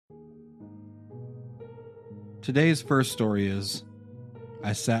Today's first story is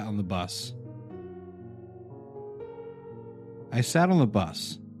I Sat on the Bus. I sat on the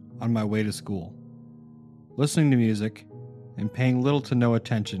bus on my way to school, listening to music and paying little to no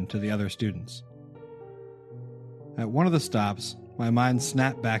attention to the other students. At one of the stops, my mind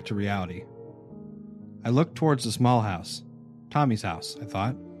snapped back to reality. I looked towards the small house, Tommy's house, I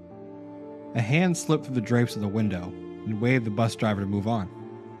thought. A hand slipped through the drapes of the window and waved the bus driver to move on.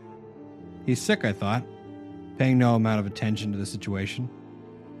 He's sick, I thought, paying no amount of attention to the situation.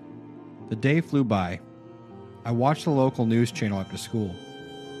 The day flew by. I watched the local news channel after school,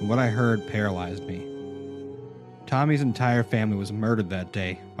 and what I heard paralyzed me. Tommy's entire family was murdered that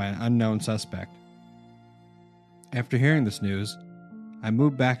day by an unknown suspect. After hearing this news, I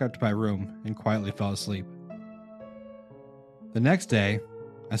moved back up to my room and quietly fell asleep. The next day,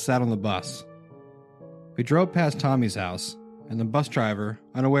 I sat on the bus. We drove past Tommy's house, and the bus driver,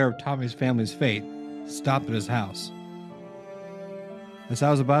 unaware of Tommy's family's fate, stopped at his house. As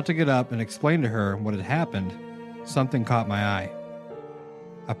I was about to get up and explain to her what had happened, something caught my eye.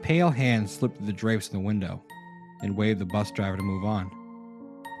 A pale hand slipped through the drapes of the window and waved the bus driver to move on.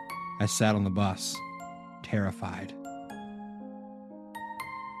 I sat on the bus, terrified.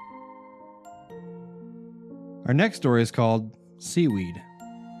 Our next story is called Seaweed.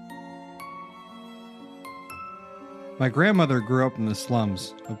 My grandmother grew up in the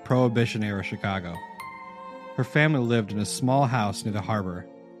slums of Prohibition-era Chicago. Her family lived in a small house near the harbor,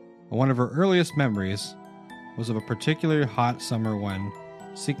 and one of her earliest memories was of a particularly hot summer when,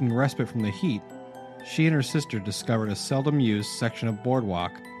 seeking respite from the heat, she and her sister discovered a seldom-used section of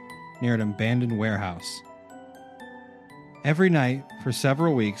boardwalk near an abandoned warehouse. Every night, for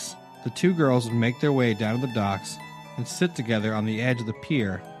several weeks, the two girls would make their way down to the docks and sit together on the edge of the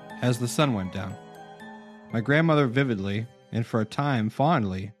pier as the sun went down. My grandmother vividly, and for a time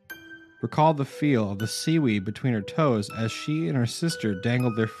fondly, recalled the feel of the seaweed between her toes as she and her sister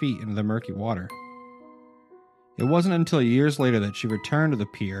dangled their feet into the murky water. It wasn't until years later that she returned to the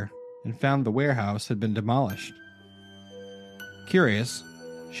pier and found the warehouse had been demolished. Curious,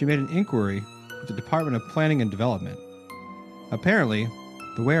 she made an inquiry with the Department of Planning and Development. Apparently,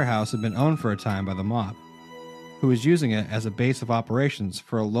 the warehouse had been owned for a time by the mob, who was using it as a base of operations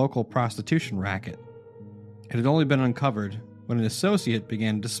for a local prostitution racket. It had only been uncovered when an associate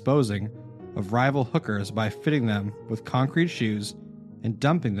began disposing of rival hookers by fitting them with concrete shoes and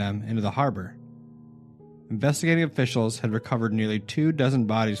dumping them into the harbor. Investigating officials had recovered nearly 24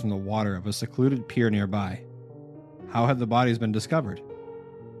 bodies from the water of a secluded pier nearby. How had the bodies been discovered?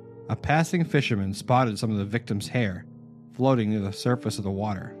 A passing fisherman spotted some of the victims' hair floating near the surface of the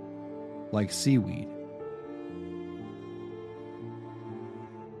water, like seaweed.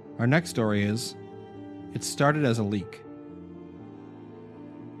 Our next story is, It Started as a Leak.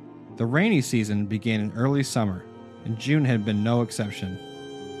 The rainy season began in early summer, and June had been no exception.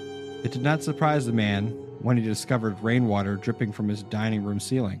 It did not surprise the man when he discovered rainwater dripping from his dining room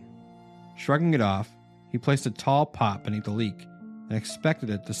ceiling. Shrugging it off, he placed a tall pot beneath the leak and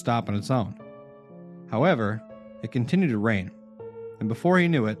expected it to stop on its own. However, it continued to rain, and before he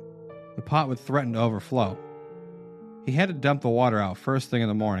knew it, the pot would threaten to overflow. He had to dump the water out first thing in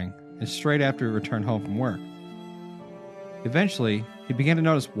the morning, and straight after he returned home from work. Eventually, he began to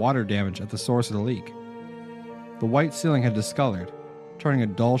notice water damage at the source of the leak. The white ceiling had discolored, turning a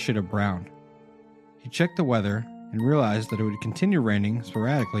dull shade of brown. He checked the weather and realized that it would continue raining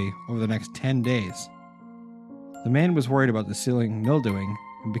sporadically over the next 10 days. The man was worried about the ceiling mildewing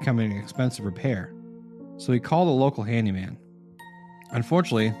and becoming an expensive repair, so he called a local handyman.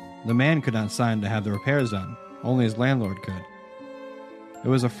 Unfortunately, the man could not sign to have the repairs done, only his landlord could. It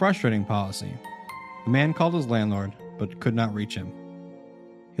was a frustrating policy. The man called his landlord, but could not reach him.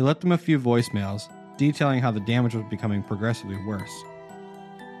 He left them a few voicemails, detailing how the damage was becoming progressively worse.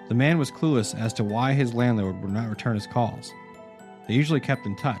 The man was clueless as to why his landlord would not return his calls. They usually kept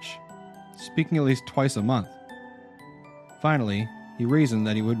in touch, speaking at least twice a month. Finally, he reasoned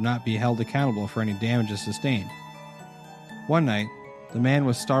that he would not be held accountable for any damages sustained. One night, the man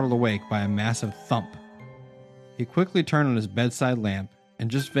was startled awake by a massive thump. He quickly turned on his bedside lamp,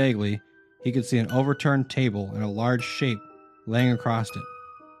 and just vaguely, he could see an overturned table in a large shape laying across it.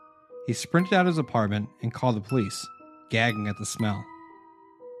 He sprinted out of his apartment and called the police, gagging at the smell.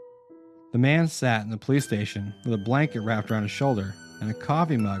 The man sat in the police station with a blanket wrapped around his shoulder and a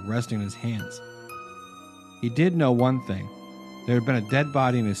coffee mug resting in his hands. He did know one thing. There had been a dead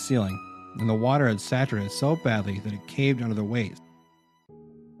body in his ceiling, and the water had saturated so badly that it caved under the weight.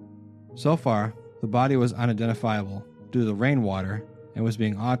 So far, the body was unidentifiable due to the rainwater and was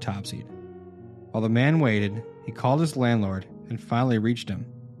being autopsied. While the man waited, he called his landlord and finally reached him.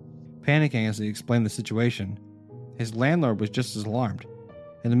 Panicking as he explained the situation, His landlord was just as alarmed,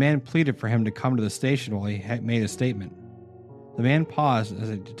 and the man pleaded for him to come to the station while he made a statement. The man paused as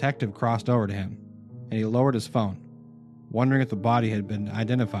a detective crossed over to him, and he lowered his phone, wondering if the body had been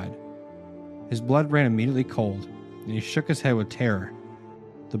identified. His blood ran immediately cold, and he shook his head with terror.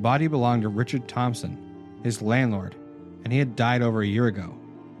 The body belonged to Richard Thompson, his landlord, and he had died over a year ago.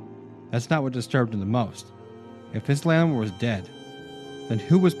 That's not what disturbed him the most. If his landlord was dead, then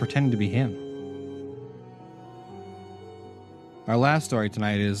who was pretending to be him? Our last story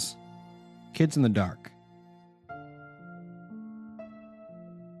tonight is Kids in the Dark.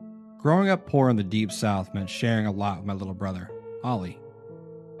 Growing up poor in the Deep South meant sharing a lot with my little brother, Ollie.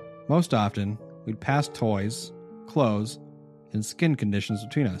 Most often, we'd pass toys, clothes, and skin conditions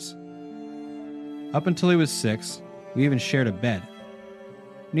between us. Up until he was 6, we even shared a bed.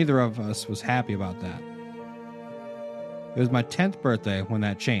 Neither of us was happy about that. It was my 10th birthday when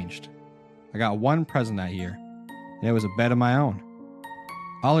that changed. I got one present that year, and it was a bed of my own.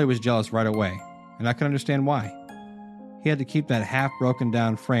 Ollie was jealous right away, and I could understand why. He had to keep that half broken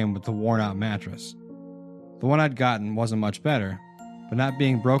down frame with the worn out mattress. The one I'd gotten wasn't much better, but not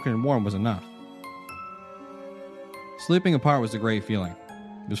being broken and worn was enough. Sleeping apart was a great feeling.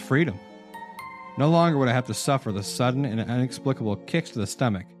 It was freedom. No longer would I have to suffer the sudden and inexplicable kicks to the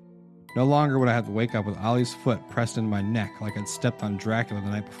stomach. No longer would I have to wake up with Ollie's foot pressed into my neck like I'd stepped on Dracula the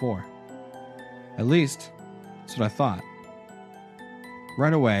night before. At least, that's what I thought.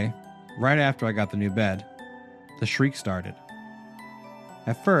 Right away, right after I got the new bed, the shriek started.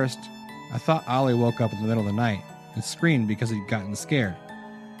 At first, I thought Ollie woke up in the middle of the night and screamed because he'd gotten scared.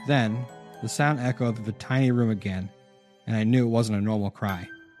 Then, the sound echoed through the tiny room again, and I knew it wasn't a normal cry.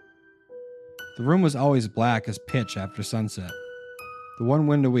 The room was always black as pitch after sunset. The one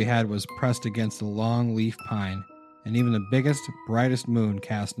window we had was pressed against a long leaf pine, and even the biggest, brightest moon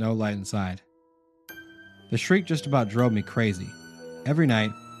cast no light inside. The shriek just about drove me crazy. Every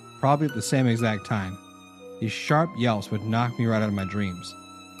night, probably at the same exact time, these sharp yelps would knock me right out of my dreams.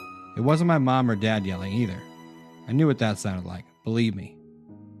 It wasn't my mom or dad yelling either. I knew what that sounded like, believe me.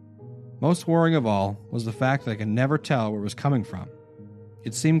 Most worrying of all was the fact that I could never tell where it was coming from.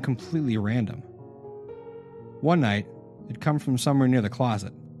 It seemed completely random. One night, it'd come from somewhere near the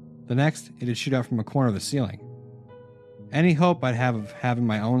closet. The next, it'd shoot out from a corner of the ceiling. Any hope I'd have of having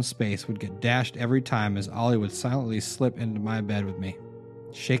my own space would get dashed every time as Ollie would silently slip into my bed with me,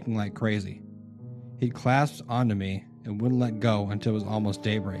 shaking like crazy. He'd clasp onto me and wouldn't let go until it was almost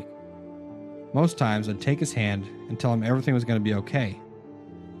daybreak. Most times, I'd take his hand and tell him everything was going to be okay,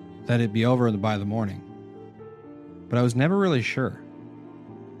 that it'd be over by the morning. But I was never really sure.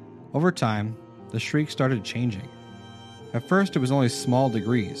 Over time, the shriek started changing. At first, it was only small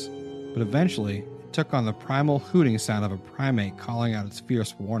degrees, but eventually, it took on the primal hooting sound of a primate calling out its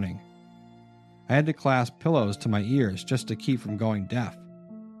fierce warning. I had to clasp pillows to my ears just to keep from going deaf.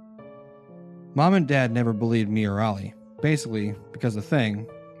 Mom and Dad never believed me or Ollie, basically because the thing,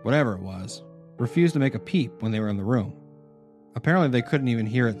 whatever it was, refused to make a peep when they were in the room. Apparently they couldn't even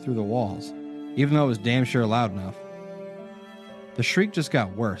hear it through the walls, even though it was damn sure loud enough. The shriek just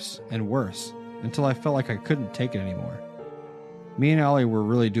got worse and worse until I felt like I couldn't take it anymore. Me and Ollie were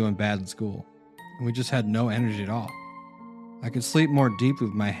really doing bad in school, and we just had no energy at all. I could sleep more deeply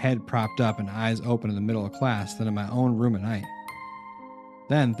with my head propped up and eyes open in the middle of class than in my own room at night.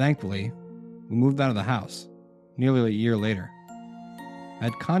 Then, thankfully, we moved out of the house, nearly a year later. I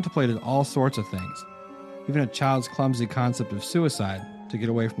had contemplated all sorts of things, even a child's clumsy concept of suicide to get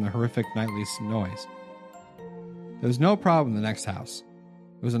away from the horrific nightly noise. There was no problem in the next house.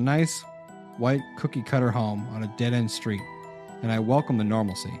 It was a nice, white cookie-cutter home on a dead-end street, and I welcomed the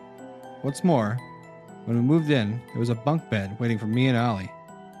normalcy. What's more, when we moved in, there was a bunk bed waiting for me and Ollie.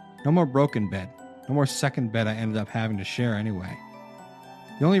 No more broken bed, no more second bed I ended up having to share anyway.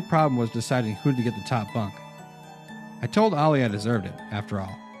 The only problem was deciding who to get the top bunk. I told Ollie I deserved it, after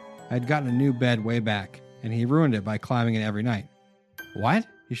all. I had gotten a new bed way back, and he ruined it by climbing it every night. What?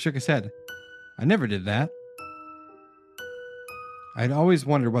 He shook his head. I never did that. I had always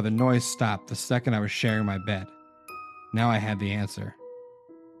wondered why the noise stopped the second I was sharing my bed. Now I had the answer.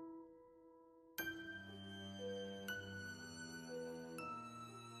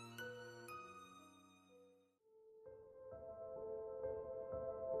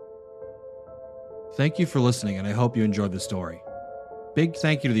 Thank you for listening, and I hope you enjoyed the story. Big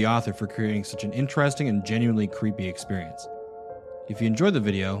thank you to the author for creating such an interesting and genuinely creepy experience. If you enjoyed the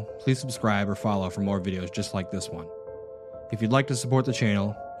video, please subscribe or follow for more videos just like this one. If you'd like to support the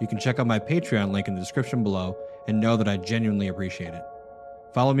channel, you can check out my Patreon link in the description below and know that I genuinely appreciate it.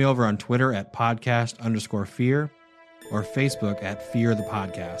 Follow me over on Twitter at podcast_fear or Facebook at Fear the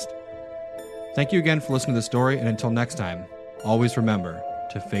Podcast. Thank you again for listening to the story, and until next time, always remember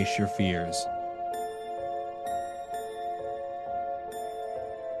to face your fears.